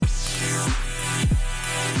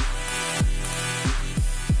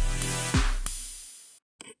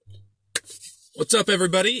What's up,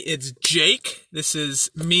 everybody? It's Jake. This is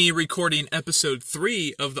me recording episode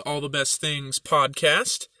 3 of the All the Best Things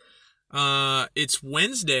podcast. It's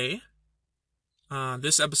Wednesday.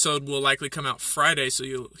 This episode will likely come out Friday, so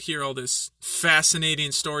you'll hear all this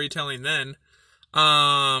fascinating storytelling then.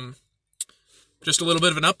 Just a little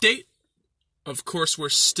bit of an update. Of course, we're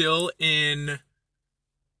still in,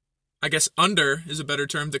 I guess under is a better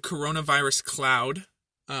term, the coronavirus cloud,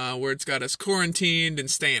 where it's got us quarantined and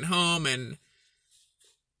staying home and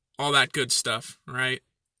all that good stuff, right?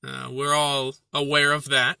 We're all aware of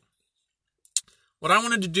that. What I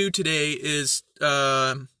wanted to do today is,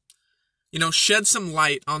 shed some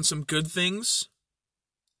light on some good things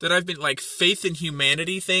that I've been, like faith in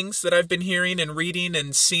humanity things that I've been hearing and reading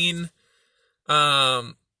and seeing,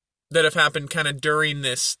 that have happened kind of during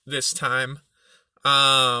this time.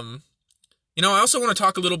 I also want to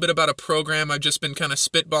talk a little bit about a program I've just been kind of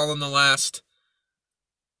spitballing the last,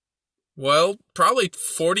 probably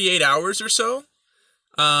 48 hours or so.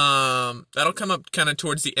 That'll come up kind of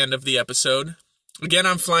towards the end of the episode. Again,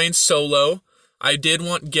 I'm flying solo. I did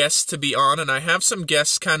want guests to be on, and I have some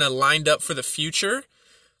guests kind of lined up for the future.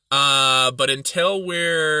 But until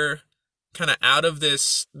we're kind of out of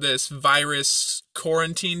this virus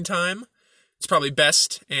quarantine time, it's probably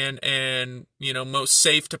best and most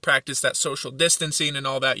safe to practice that social distancing and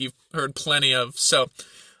all that you've heard plenty of. So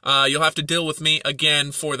you'll have to deal with me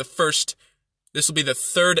again for this will be the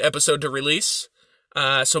third episode to release.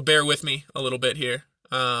 So bear with me a little bit here.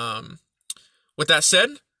 With that said,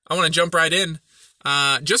 I want to jump right in.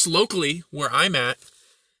 Just locally where I'm at,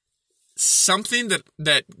 something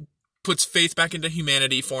that puts faith back into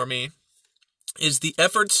humanity for me is the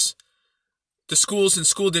efforts the schools and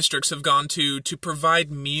school districts have gone to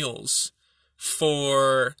provide meals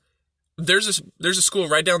for. There's a school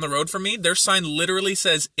right down the road from me. Their sign literally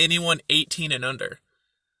says anyone 18 and under.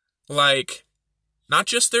 Like, not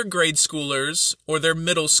just their grade schoolers or their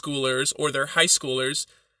middle schoolers or their high schoolers.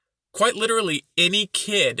 Quite literally, any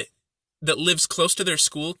kid that lives close to their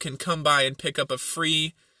school can come by and pick up a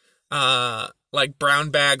free, brown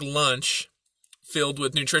bag lunch filled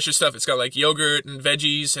with nutritious stuff. It's got like yogurt and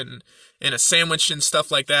veggies and a sandwich and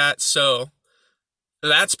stuff like that. So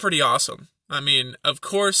that's pretty awesome. I mean, of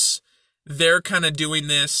course, they're kind of doing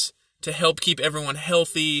this to help keep everyone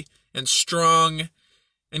healthy and strong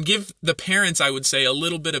and give the parents, I would say, a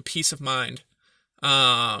little bit of peace of mind.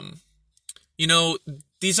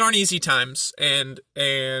 These aren't easy times, and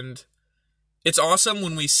it's awesome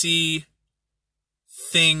when we see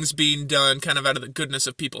things being done kind of out of the goodness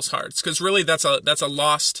of people's hearts, because really that's a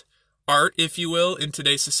lost art, if you will, in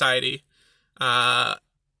today's society.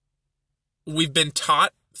 We've been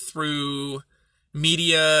taught through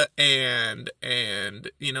media and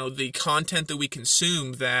the content that we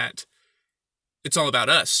consume that it's all about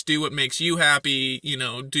us. Do what makes you happy,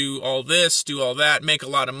 do all this, do all that, make a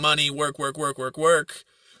lot of money, work, and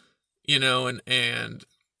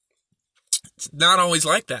it's not always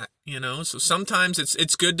like that, so sometimes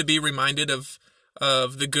it's good to be reminded of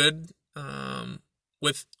the good,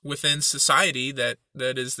 within society that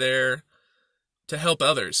is there to help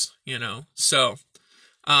others, so,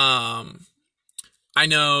 I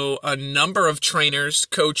know a number of trainers,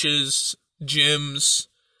 coaches, gyms,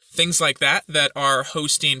 things like that are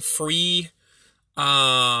hosting free,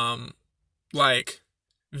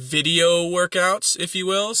 video workouts, if you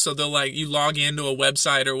will. So they'll you log into a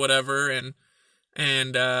website or whatever and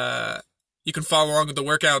you can follow along with the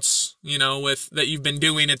workouts, with that you've been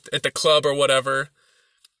doing at the club or whatever.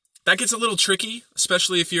 That gets a little tricky,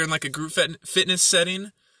 especially if you're in like a group fitness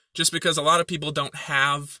setting, just because a lot of people don't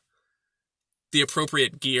have the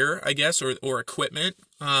appropriate gear, I guess, or equipment.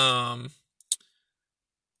 And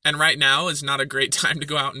right now is not a great time to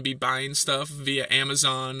go out and be buying stuff via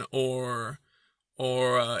Amazon or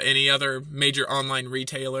any other major online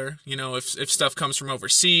retailer. If stuff comes from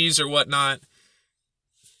overseas or whatnot.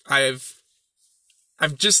 I've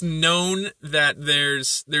just known that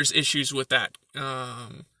there's issues with that.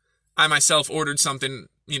 I myself ordered something,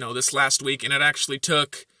 this last week, and it actually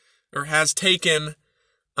has taken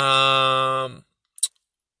a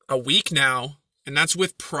week now, and that's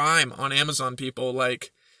with Prime on Amazon, people.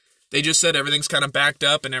 They just said everything's kind of backed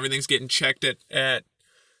up and everything's getting checked at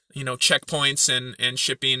checkpoints and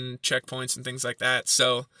shipping checkpoints and things like that.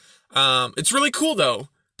 So it's really cool, though,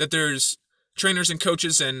 that there's trainers and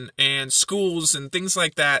coaches and schools and things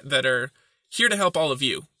like that are here to help all of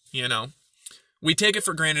you. We take it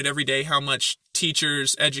for granted every day how much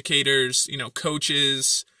teachers, educators,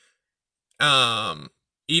 coaches,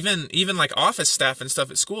 even like office staff and stuff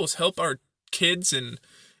at schools help our kids and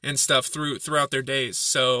stuff throughout their days.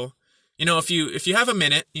 So, if you have a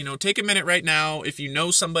minute, take a minute right now. If you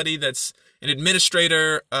know somebody that's an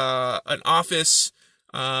administrator, an office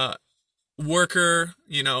worker,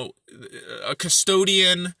 a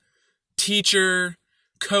custodian, teacher,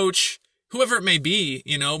 coach, whoever it may be,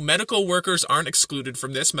 medical workers aren't excluded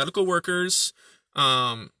from this. Medical workers,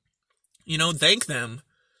 thank them.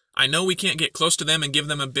 I know we can't get close to them and give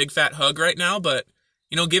them a big fat hug right now, but,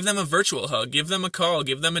 give them a virtual hug, give them a call,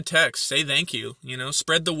 give them a text, say thank you,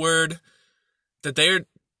 spread the word that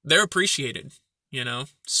they're appreciated,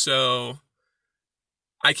 so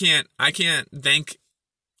I can't thank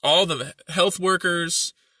all the health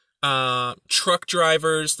workers, truck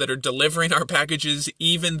drivers that are delivering our packages,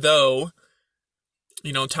 even though,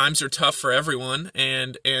 times are tough for everyone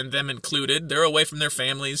and them included. They're away from their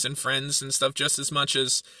families and friends and stuff just as much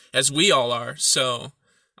as we all are. So,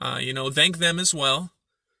 thank them as well.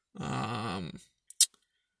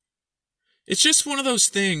 It's just one of those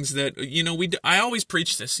things that, I always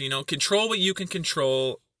preach this, control what you can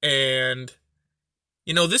control. And,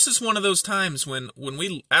 this is one of those times when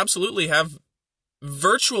we absolutely have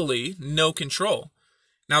virtually no control.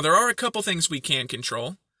 Now, there are a couple things we can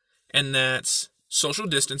control, and that's social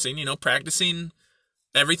distancing, practicing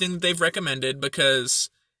everything that they've recommended because,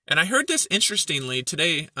 and I heard this interestingly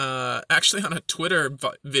today, actually on a Twitter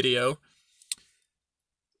video,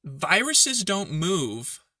 viruses don't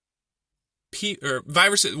move,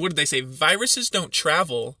 viruses, what did they say? Viruses don't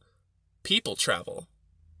travel, people travel.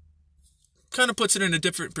 Kind of puts it in a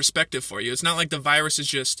different perspective for you. It's not like the virus is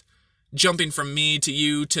just jumping from me to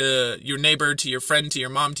you to your neighbor to your friend to your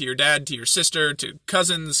mom to your dad to your sister to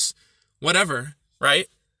cousins, whatever, right?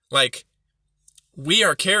 Like, we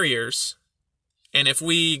are carriers, and if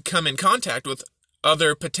we come in contact with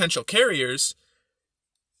other potential carriers,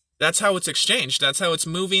 that's how it's exchanged. That's how it's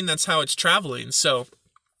moving. That's how it's traveling. So,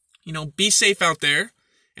 be safe out there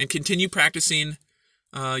and continue practicing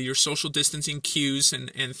your social distancing cues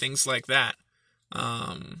and things like that.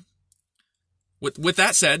 With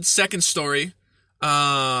that said, second story,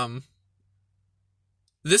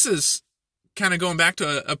 this is kind of going back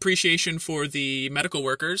to appreciation for the medical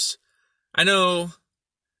workers. I know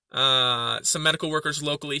some medical workers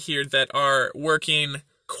locally here that are working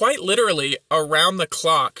quite literally around the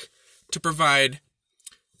clock to provide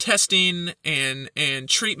testing and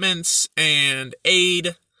treatments and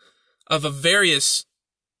aid of a various,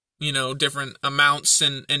 different amounts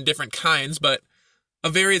and different kinds, but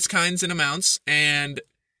of various kinds and amounts. And,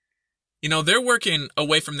 they're working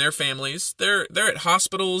away from their families. They're at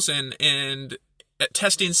hospitals and at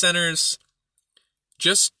testing centers,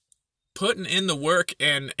 just putting in the work.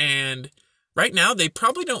 And right now they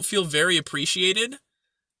probably don't feel very appreciated,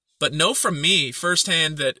 but know from me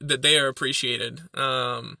firsthand that they are appreciated.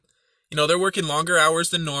 They're working longer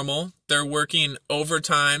hours than normal. They're working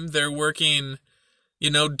overtime. They're working,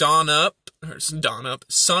 sun up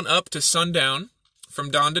to sundown,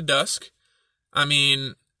 from dawn to dusk. I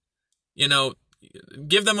mean,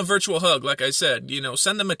 give them a virtual hug, like I said.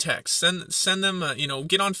 Send them a text. Send them,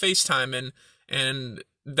 get on FaceTime and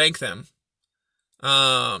thank them.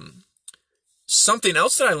 Something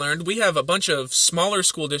else that I learned, we have a bunch of smaller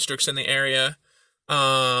school districts in the area,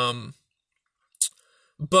 but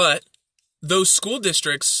those school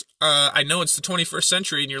districts, I know it's the 21st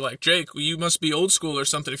century, and you're like, Jake, you must be old school or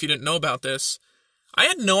something if you didn't know about this. I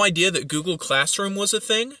had no idea that Google Classroom was a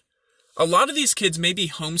thing. A lot of these kids may be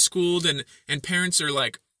homeschooled, and parents are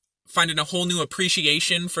like finding a whole new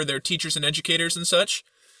appreciation for their teachers and educators and such.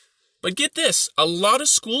 But get this, a lot of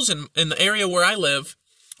schools in the area where I live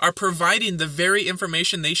are providing the very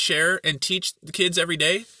information they share and teach the kids every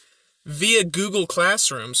day via Google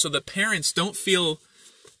Classroom, so the parents don't feel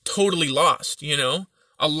totally lost,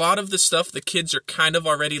 A lot of the stuff the kids are kind of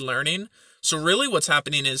already learning. So really what's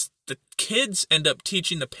happening is the kids end up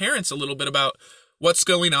teaching the parents a little bit about what's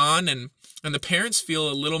going on, and the parents feel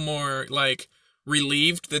a little more like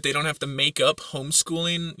relieved that they don't have to make up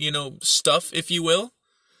homeschooling, stuff, if you will.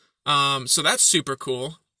 So that's super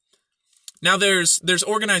cool. Now there's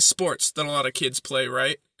organized sports that a lot of kids play,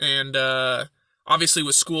 right? And obviously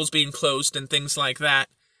with schools being closed and things like that,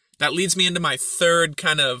 that leads me into my third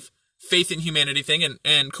kind of faith in humanity thing,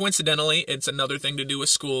 and coincidentally, it's another thing to do with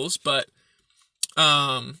schools, but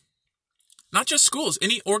not just schools,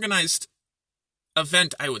 any organized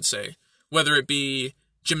event, I would say, whether it be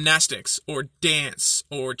gymnastics or dance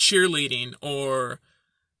or cheerleading or,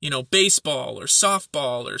 baseball or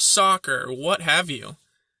softball or soccer or what have you.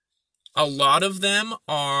 A lot of them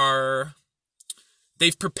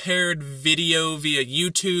they've prepared video via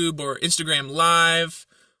YouTube or Instagram Live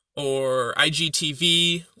or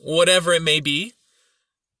IGTV, whatever it may be,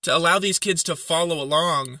 to allow these kids to follow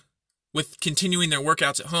along with continuing their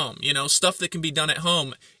workouts at home. You know, stuff that can be done at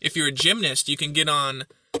home. If you're a gymnast, you can get on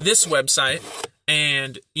this website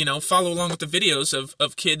and, you know, follow along with the videos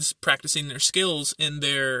of kids practicing their skills in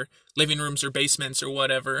their living rooms or basements or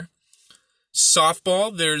whatever.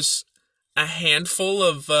 Softball, there's a handful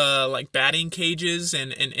of like batting cages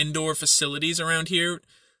and indoor facilities around here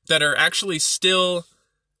that are actually still,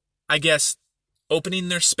 I guess, opening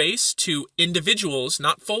their space to individuals,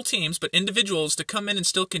 not full teams, but individuals to come in and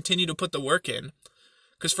still continue to put the work in.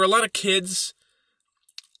 Because for a lot of kids,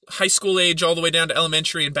 high school age all the way down to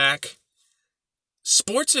elementary and back,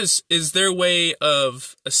 sports is their way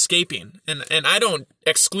of escaping. And I don't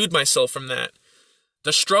exclude myself from that.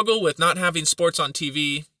 The struggle with not having sports on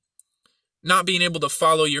TV, not being able to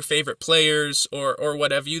follow your favorite players or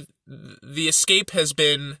whatever, the escape has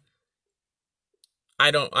been, I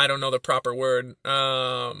don't know the proper word.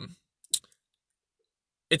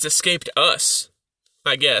 It's escaped us,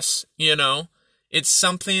 I guess. You know, it's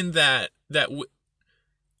something that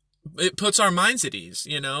it puts our minds at ease.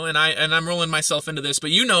 You know, and I'm rolling myself into this, but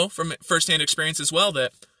you know from firsthand experience as well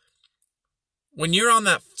that when you're on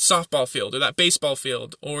that softball field or that baseball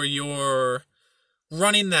field, or you're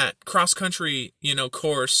running that cross country, you know,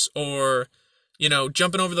 course, or, you know,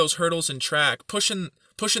 jumping over those hurdles in track, pushing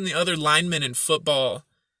the other linemen in football,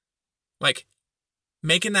 like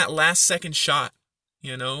making that last second shot,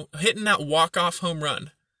 you know, hitting that walk-off home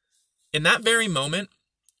run. In that very moment,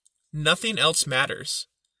 nothing else matters.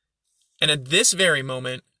 And at this very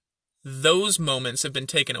moment, those moments have been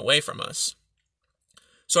taken away from us.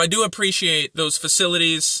 So I do appreciate those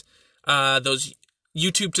facilities, those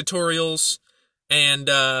YouTube tutorials, and,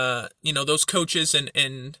 you know, those coaches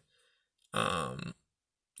and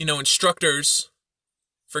you know, instructors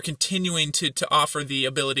for continuing to offer the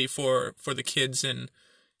ability for the kids and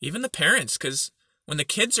even the parents. Because when the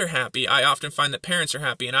kids are happy, I often find that parents are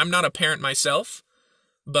happy. And I'm not a parent myself,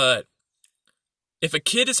 but if a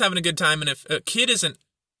kid is having a good time and if a kid isn't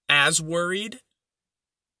as worried,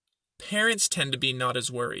 parents tend to be not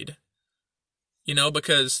as worried, you know,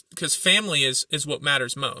 because family is what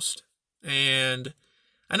matters most. And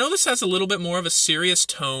I know this has a little bit more of a serious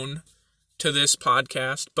tone to this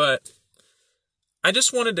podcast, but I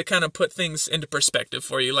just wanted to kind of put things into perspective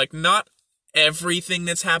for you. Like, not everything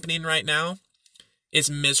that's happening right now is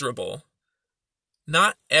miserable.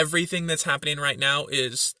 Not everything that's happening right now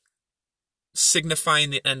is signifying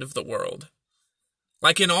the end of the world.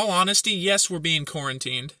 Like, in all honesty, yes, we're being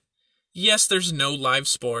quarantined. Yes, there's no live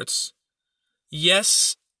sports.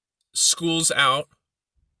 Yes, school's out,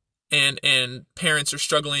 and parents are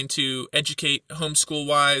struggling to educate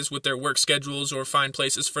homeschool-wise with their work schedules or find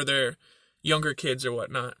places for their younger kids or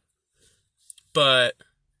whatnot. But,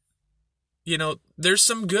 you know, there's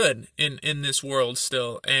some good in this world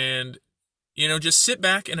still, and, you know, just sit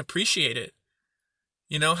back and appreciate it.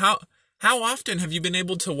 You know, how often have you been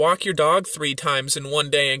able to walk your dog 3 times in one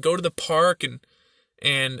day and go to the park and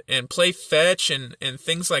play fetch and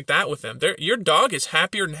things like that with them? Your dog is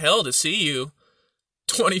happier than hell to see you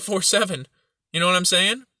 24/7. You know what I'm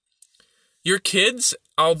saying? Your kids,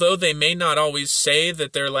 although they may not always say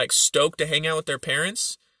that they're like stoked to hang out with their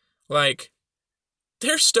parents, like,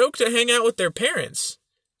 they're stoked to hang out with their parents.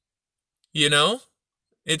 You know?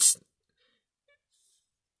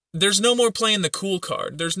 There's no more playing the cool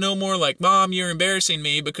card. There's no more like, Mom, you're embarrassing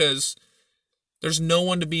me, because there's no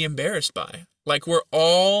one to be embarrassed by. Like, we're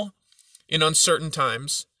all in uncertain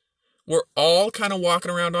times. We're all kind of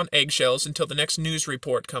walking around on eggshells until the next news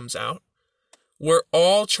report comes out. We're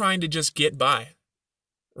all trying to just get by,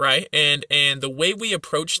 right? And the way we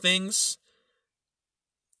approach things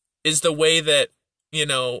is the way that, you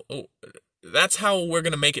know, that's how we're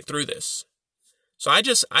going to make it through this. So I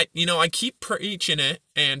keep preaching it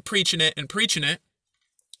and preaching it and preaching it.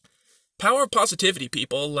 Power of positivity,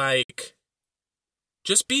 people. Like,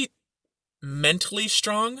 just be mentally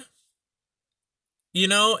strong, you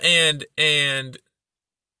know, and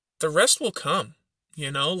the rest will come,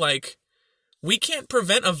 you know. Like, we can't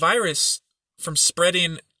prevent a virus from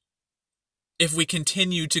spreading if we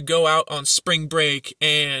continue to go out on spring break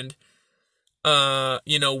and,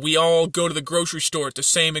 you know, we all go to the grocery store at the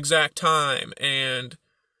same exact time. And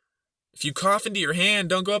if you cough into your hand,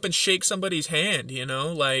 don't go up and shake somebody's hand, you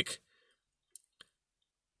know. Like,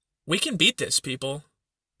 we can beat this, people.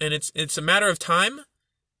 And it's a matter of time.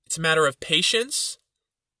 It's a matter of patience.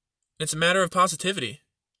 It's a matter of positivity.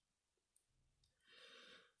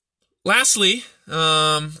 Lastly,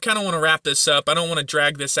 kind of want to wrap this up. I don't want to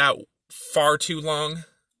drag this out far too long.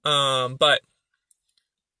 But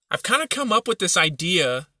I've kind of come up with this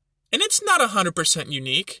idea, and it's not 100%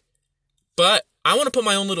 unique, but I want to put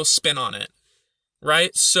my own little spin on it.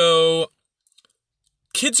 right? So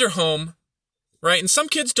kids are home, right? And some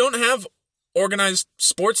kids don't have organized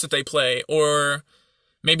sports that they play, or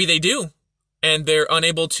maybe they do, and they're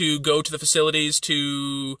unable to go to the facilities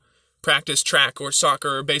to practice track or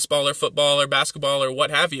soccer or baseball or football or basketball or what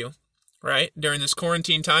have you, right? During this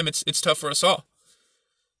quarantine time, it's tough for us all.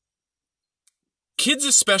 Kids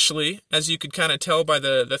especially, as you could kind of tell by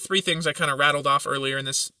the three things I kind of rattled off earlier in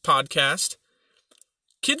this podcast,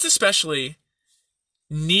 kids especially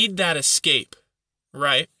need that escape,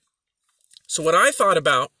 right? So what I thought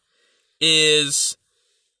about is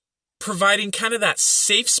providing kind of that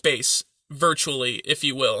safe space virtually, if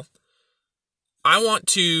you will. I want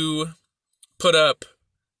to put up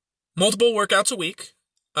multiple workouts a week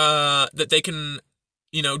that they can,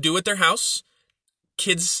 do at their house.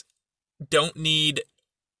 Kids don't need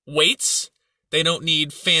weights. They don't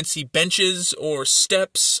need fancy benches or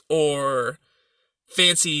steps or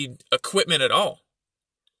fancy equipment at all.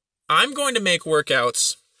 I'm going to make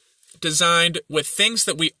workouts designed with things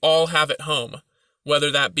that we all have at home, whether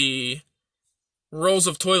that be rolls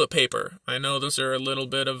of toilet paper. I know those are a little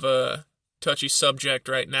bit of a touchy subject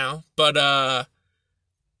right now, but,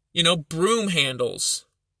 broom handles,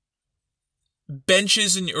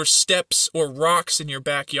 benches or steps or rocks in your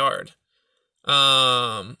backyard.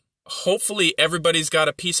 Hopefully everybody's got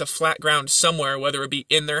a piece of flat ground somewhere, whether it be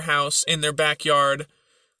in their house, in their backyard,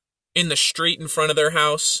 in the street in front of their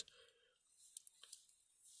house.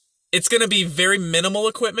 It's going to be very minimal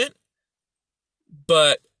equipment,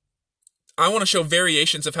 but I want to show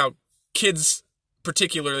variations of how kids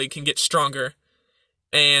particularly can get stronger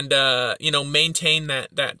and, maintain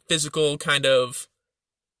that physical kind of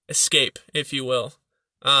escape, if you will.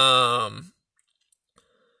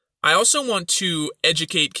 I also want to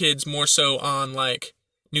educate kids more so on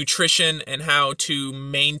nutrition and how to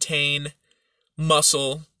maintain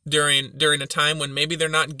muscle during a time when maybe they're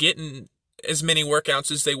not getting as many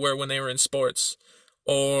workouts as they were when they were in sports.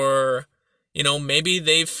 Or, maybe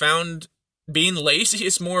they've found being lazy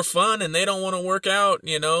is more fun and they don't want to work out,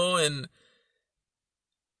 and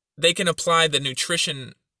they can apply the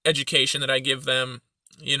nutrition education that I give them,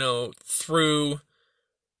 through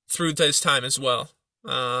this time as well.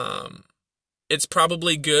 It's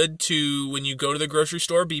probably good to, when you go to the grocery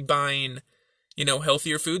store, be buying,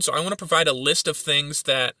 healthier food. So I want to provide a list of things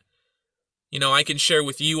that, I can share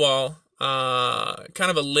with you all,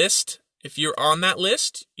 kind of a list. If you're on that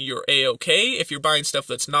list, you're A-okay. If you're buying stuff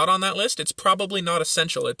that's not on that list, it's probably not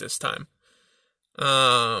essential at this time.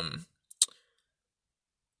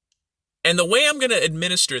 And the way I'm going to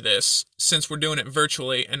administer this, since we're doing it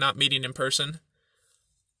virtually and not meeting in person,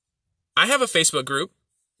 I have a Facebook group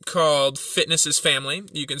called Fitness is Family.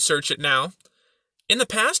 You can search it now. In the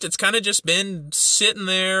past, it's kind of just been sitting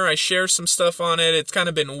there. I share some stuff on it. It's kind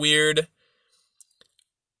of been weird.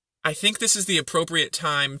 I think this is the appropriate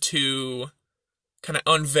time to kind of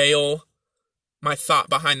unveil my thought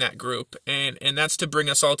behind that group. And that's to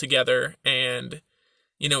bring us all together and,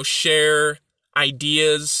 share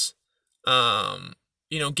ideas,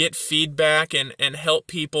 get feedback and help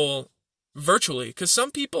people virtually. Because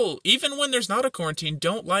some people, even when there's not a quarantine,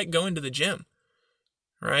 don't like going to the gym,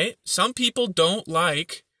 right? Some people don't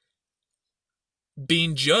like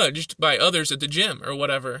being judged by others at the gym or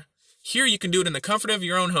whatever. Here you can do it in the comfort of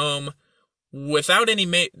your own home without any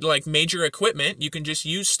major equipment. You can just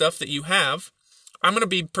use stuff that you have. I'm going to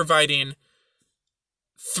be providing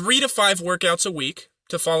 3 to 5 workouts a week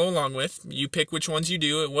to follow along with. You pick which ones you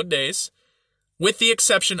do at what days, with the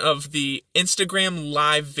exception of the Instagram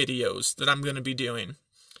live videos that I'm going to be doing.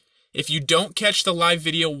 If you don't catch the live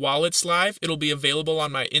video while it's live, it'll be available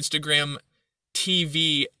on my Instagram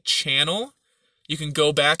TV channel. You can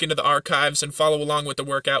go back into the archives and follow along with the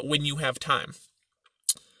workout when you have time.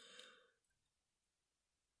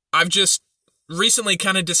 I've just recently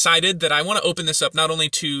kind of decided that I want to open this up not only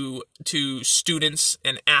to students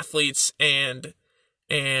and athletes and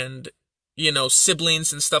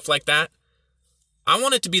siblings and stuff like that. I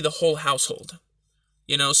want it to be the whole household.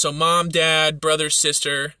 So mom, dad, brother,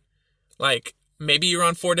 sister, maybe you're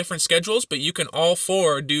on 4 different schedules, but you can all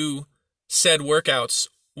 4 do said workouts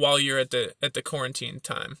while you're at the quarantine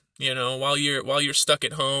time, while you're stuck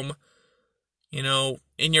at home, in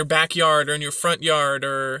your backyard or in your front yard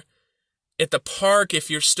or at the park if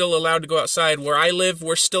you're still allowed to go outside. Where I live,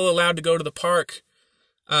 we're still allowed to go to the park.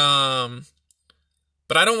 But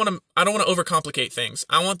I don't want to overcomplicate things.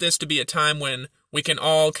 I want this to be a time when we can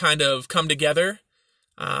all kind of come together,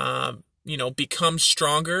 become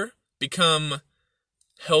stronger, become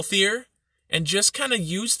healthier, and just kind of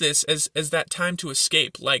use this as that time to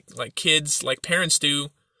escape, like kids, like parents do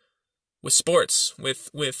with sports,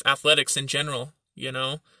 with athletics in general. you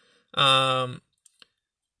know?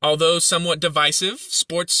 Although somewhat divisive,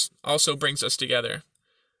 sports also brings us together.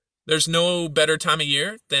 There's no better time of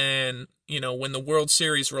year than, when the World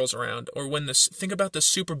Series rolls around, or think about the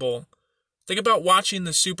Super Bowl. Think about watching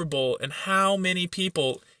the Super Bowl and how many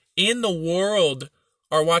people in the world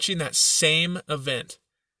are watching that same event.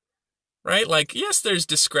 Right? Like, yes, there's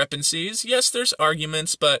discrepancies. Yes, there's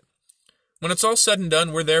arguments, but when it's all said and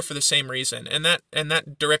done, we're there for the same reason. And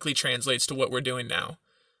that directly translates to what we're doing now.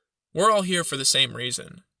 We're all here for the same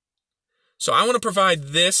reason. So I want to provide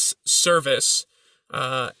this service,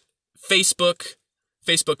 Facebook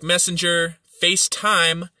Messenger,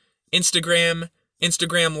 FaceTime,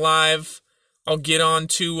 Instagram Live. I'll get on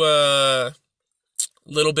to a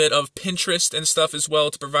little bit of Pinterest and stuff as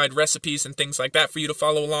well to provide recipes and things like that for you to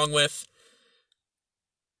follow along with.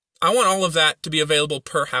 I want all of that to be available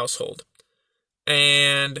per household.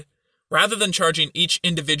 And rather than charging each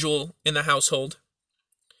individual in the household,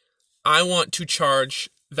 I want to charge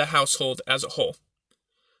the household as a whole.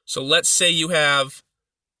 So let's say you have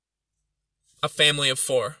a family of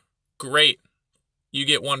 4. Great. You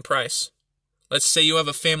get one price. Let's say you have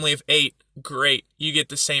a family of 8. Great. You get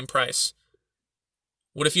the same price.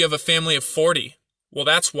 What if you have a family of 40? Well,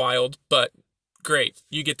 that's wild, but great.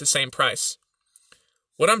 You get the same price.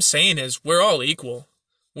 What I'm saying is we're all equal.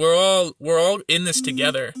 We're all in this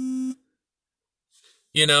together.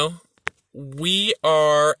 We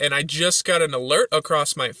are, and I just got an alert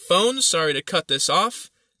across my phone, sorry to cut this off,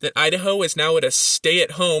 that Idaho is now at a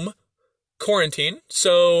stay-at-home quarantine.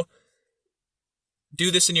 So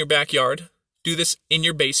do this in your backyard. Do this in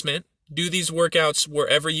your basement. Do these workouts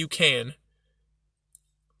wherever you can.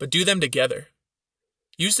 But do them together.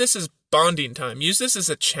 Use this as bonding time. Use this as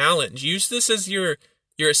a challenge. Use this as your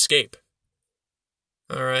escape.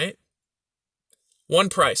 All right? One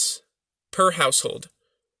price per household.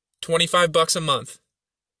 $25 a month.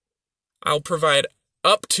 I'll provide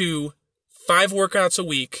up to 5 workouts a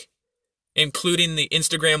week, including the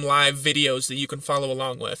Instagram Live videos that you can follow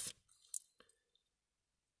along with.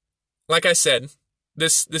 Like I said,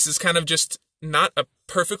 this is kind of just not a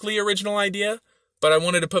perfectly original idea, but I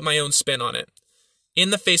wanted to put my own spin on it.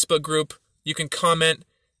 In the Facebook group, you can comment,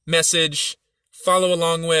 message, follow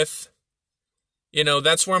along with.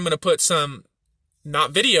 That's where I'm going to put some,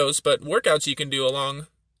 not videos, but workouts you can do along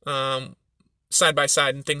side by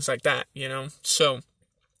side and things like that, So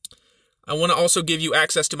I want to also give you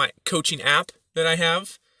access to my coaching app that I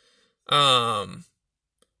have.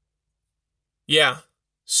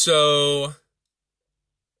 So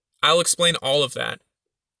I'll explain all of that.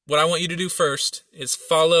 What I want you to do first is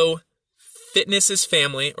follow Fitness is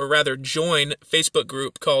Family, or rather join Facebook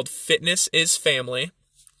group called Fitness is Family.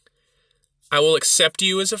 I will accept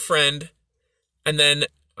you as a friend, and then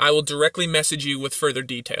I will directly message you with further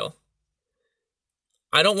detail.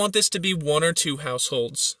 I don't want this to be 1 or 2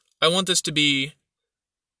 households. I want this to be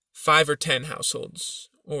 5 or 10 households,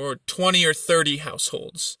 or 20 or 30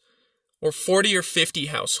 households, or 40 or 50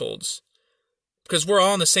 households. Because we're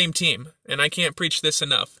all on the same team, and I can't preach this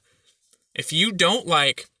enough. If you don't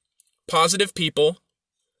like positive people,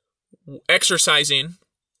 exercising,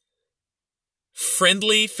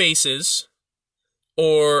 friendly faces,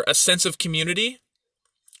 or a sense of community,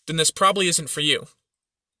 then this probably isn't for you.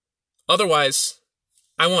 Otherwise,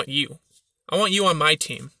 I want you. I want you on my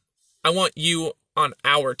team. I want you on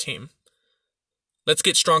our team. Let's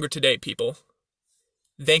get stronger today, people.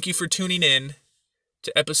 Thank you for tuning in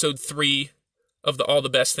to episode 3 of the All the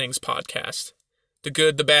Best Things podcast. The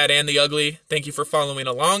good, the bad, and the ugly. Thank you for following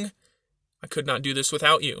along. I could not do this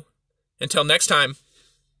without you. Until next time,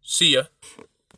 see ya.